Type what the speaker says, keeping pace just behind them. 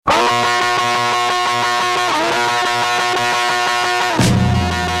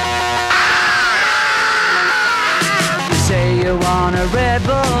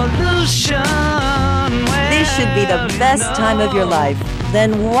should be the best time of your life.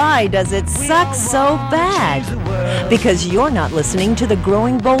 Then why does it suck so bad? Because you're not listening to the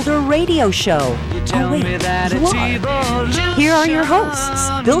Growing Bolder radio show. Oh wait, you are. Here are your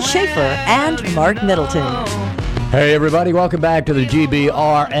hosts, Bill Schaefer and Mark Middleton. Hey everybody, welcome back to the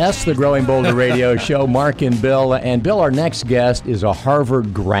GBRS, the Growing Bolder radio show. Mark and Bill. And Bill, our next guest is a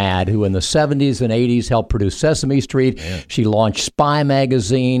Harvard grad who in the 70s and 80s helped produce Sesame Street. Yeah. She launched Spy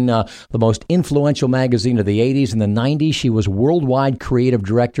magazine, the most influential magazine of the 80s. In the 90s, she was worldwide creative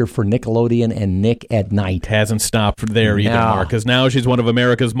director for Nickelodeon and Nick at Night. Hasn't stopped there either, Mark, because now she's one of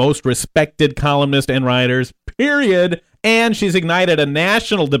America's most respected columnists and writers, period. And she's ignited a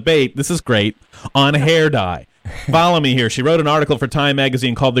national debate, this is great, on hair dye. Follow me here. She wrote an article for Time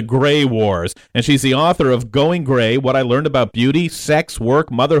magazine called The Gray Wars, and she's the author of Going Gray, What I Learned About Beauty, Sex,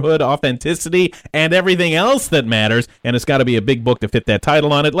 Work, Motherhood, Authenticity, and Everything Else That Matters, and it's got to be a big book to fit that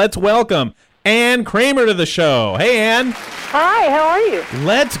title on it. Let's welcome Ann Kreamer to the show. Hey, Ann. Hi, how are you?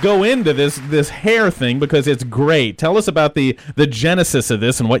 Let's go into this hair thing because it's great. Tell us about the genesis of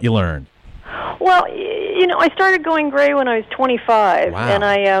this and what you learned. Well, I started going gray when I was 25, wow. And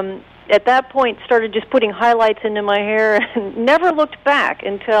I at that point started just putting highlights into my hair and never looked back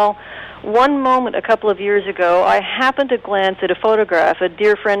until one moment a couple of years ago. I happened to glance at a photograph a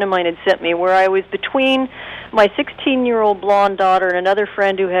dear friend of mine had sent me where I was between my 16-year-old blonde daughter and another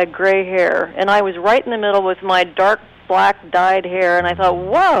friend who had gray hair, and I was right in the middle with my dark black dyed hair, and I thought,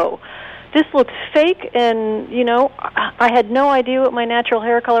 whoa, this looks fake, and, I had no idea what my natural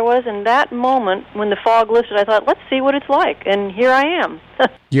hair color was, and that moment, when the fog lifted, I thought, let's see what it's like, and here I am.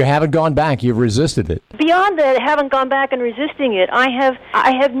 You haven't gone back. You've resisted it. Beyond that, haven't gone back and resisting it. I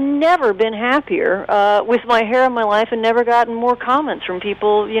have never been happier with my hair in my life, and never gotten more comments from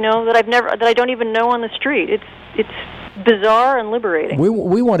people, that I don't even know on the street. It's bizarre and liberating.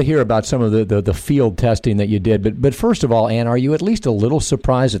 We want to hear about some of the field testing that you did, but first of all, Ann, are you at least a little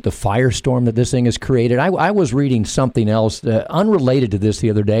surprised at the firestorm that this thing has created? I was reading something else unrelated to this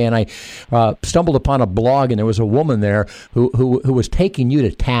the other day, and I stumbled upon a blog, and there was a woman there who was taking you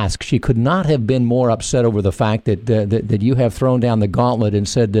to task. She could not have been more upset over the fact that you have thrown down the gauntlet and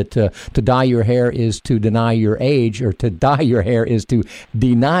said that to dye your hair is to deny your age, or to dye your hair is to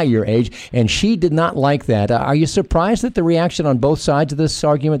deny your age, and she did not like that. Are you surprised at the reaction on both sides of this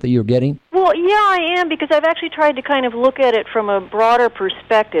argument that you're getting? Well, yeah, I am, because I've actually tried to kind of look at it from a broader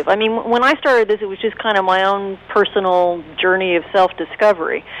perspective. I mean, when I started this, it was just kind of my own personal journey of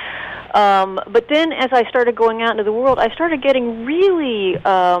self-discovery. But then as I started going out into the world, I started getting really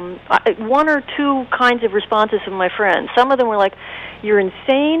one or two kinds of responses from my friends. Some of them were like, you're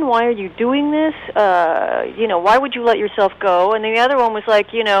insane, why are you doing this? Why would you let yourself go? And then the other one was like,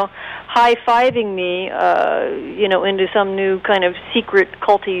 high-fiving me, into some new kind of secret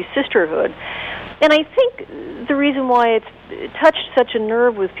culty sisterhood. And I think the reason why it's touched such a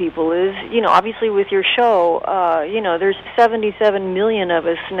nerve with people is, obviously with your show, there's 77 million of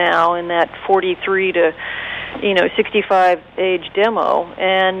us now in that 43 to 65 age demo,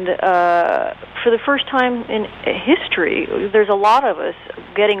 and for the first time in history, there's a lot of us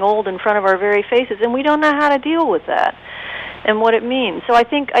getting old in front of our very faces, and we don't know how to deal with that and what it means. So I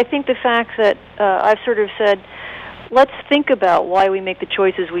think the fact that I've sort of said, let's think about why we make the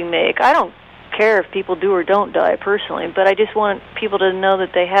choices we make. I don't care if people do or don't die personally, but I just want people to know that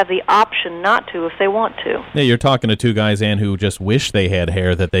they have the option not to if they want to. Yeah, you're talking to two guys, Ann, who just wish they had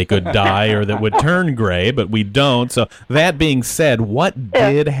hair that they could dye or that would turn gray, but we don't. So that being said, what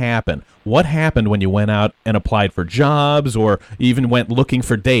did happen? What happened when you went out and applied for jobs, or even went looking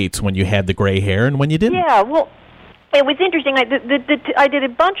for dates when you had the gray hair and when you didn't? Yeah, well, it was interesting. I did a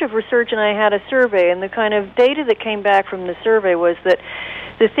bunch of research, and I had a survey, and the kind of data that came back from the survey was that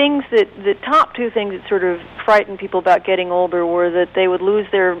the top two things that sort of frightened people about getting older were that they would lose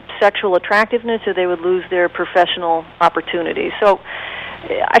their sexual attractiveness, or they would lose their professional opportunities. So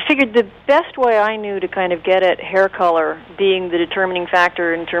I figured the best way I knew to kind of get at hair color being the determining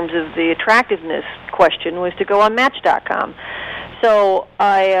factor in terms of the attractiveness question was to go on Match.com. So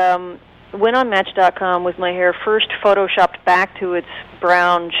I went on Match.com with my hair first photoshopped back to its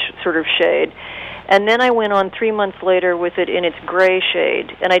brown sort of shade, and then I went on 3 months later with it in its gray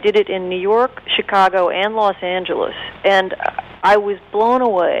shade, and I did it in New York, Chicago, and Los Angeles, and I was blown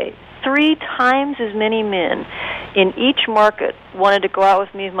away. 3 times as many men in each market wanted to go out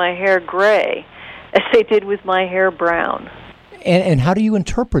with me with my hair gray as they did with my hair brown. And how do you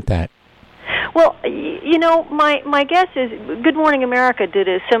interpret that? Well, my guess is Good Morning America did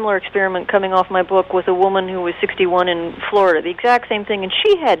a similar experiment coming off my book with a woman who was 61 in Florida, the exact same thing, and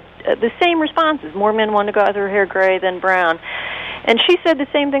she had the same responses. More men wanted to go out with her hair gray than brown. And she said the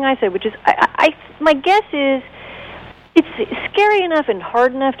same thing I said, which is, my guess is, it's scary enough and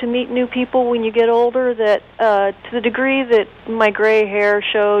hard enough to meet new people when you get older that, to the degree that my gray hair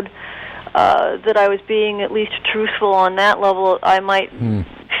showed that I was being at least truthful on that level, I might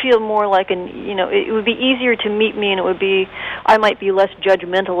feel more like it would be easier to meet me, and I might be less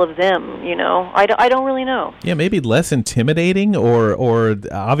judgmental of them, I don't really know. Yeah, maybe less intimidating, or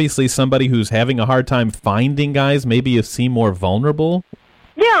obviously somebody who's having a hard time finding guys, maybe you seem more vulnerable.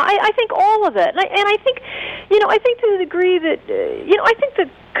 Yeah, I think all of it, and I think, I think to the degree that, I think the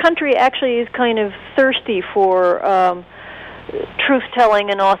country actually is kind of thirsty for truth-telling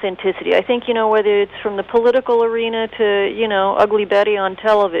and authenticity. I think, whether it's from the political arena to, Ugly Betty on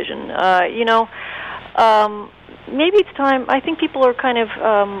television, maybe it's time. I think people are kind of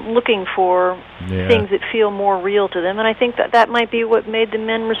looking for things that feel more real to them, and I think that might be what made the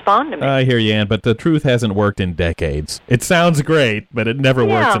men respond to me. I hear you, Ann, but the truth hasn't worked in decades. It sounds great, but it never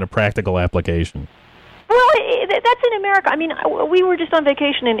works in a practical application. Well, that's in America. I mean, we were just on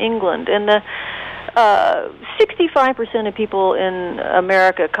vacation in England, and the 65% of people in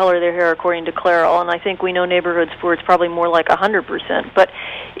America color their hair according to Clairol, and I think we know neighborhoods where it's probably more like 100%. But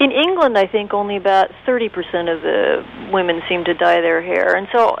in England, I think only about 30% of the women seem to dye their hair. And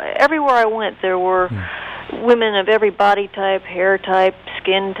so everywhere I went, there were women of every body type, hair type,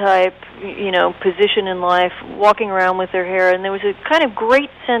 skin type, position in life, walking around with their hair, and there was a kind of great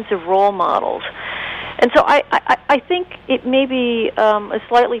sense of role models. And so I think it may be a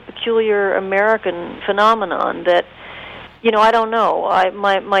slightly peculiar American phenomenon that, I don't know.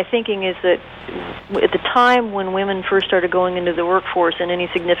 My thinking is that at the time when women first started going into the workforce in any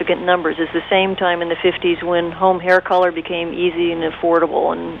significant numbers is the same time in the 50s when home hair color became easy and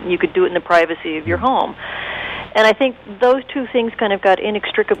affordable, and you could do it in the privacy of your home. And I think those two things kind of got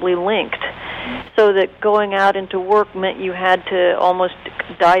inextricably linked, so that going out into work meant you had to almost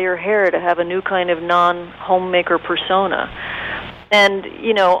dye your hair to have a new kind of non-homemaker persona. And,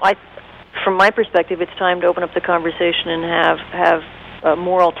 from my perspective, it's time to open up the conversation and have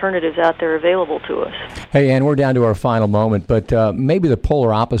more alternatives out there available to us. Hey, Ann, we're down to our final moment, but maybe the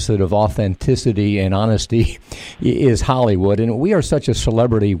polar opposite of authenticity and honesty is Hollywood, and we are such a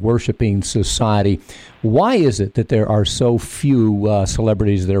celebrity-worshiping society. Why is it that there are so few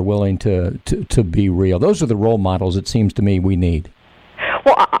celebrities that are willing to be real? Those are the role models, it seems to me, we need.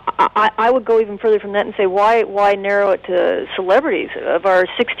 Well, I would go even further from that and say, why narrow it to celebrities? Of our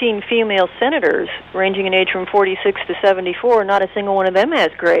 16 female senators, ranging in age from 46 to 74, not a single one of them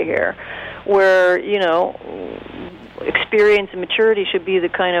has gray hair, where, experience and maturity should be the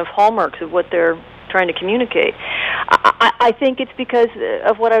kind of hallmarks of what they're trying to communicate. I think it's because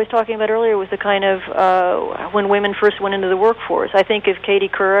of what I was talking about earlier with the kind of when women first went into the workforce. I think if Katie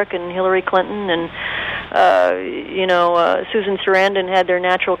Couric and Hillary Clinton and Susan Sarandon had their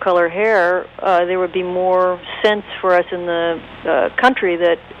natural color hair, there would be more sense for us in the country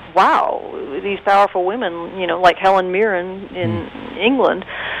that, wow, these powerful women, like Helen Mirren in England,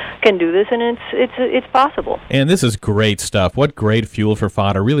 can do this, and it's possible. And this is great stuff. What great fuel for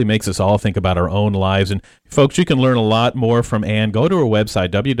fodder. Really makes us all think about our own lives. And folks, you can learn a lot more from Ann. Go to her website,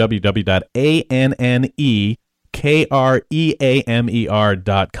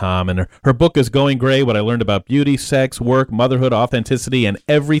 www.ANNEKREAMER.com. And her book is Going Gray, What I Learned About Beauty, Sex, Work, Motherhood, Authenticity, and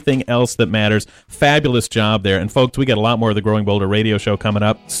Everything Else That Matters. Fabulous job there. And folks, we got a lot more of the Growing Bolder radio show coming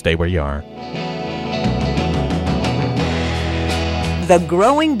up. Stay where you are. The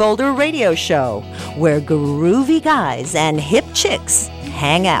Growing Bolder radio show, where groovy guys and hip chicks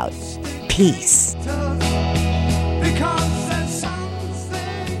hang out. Peace.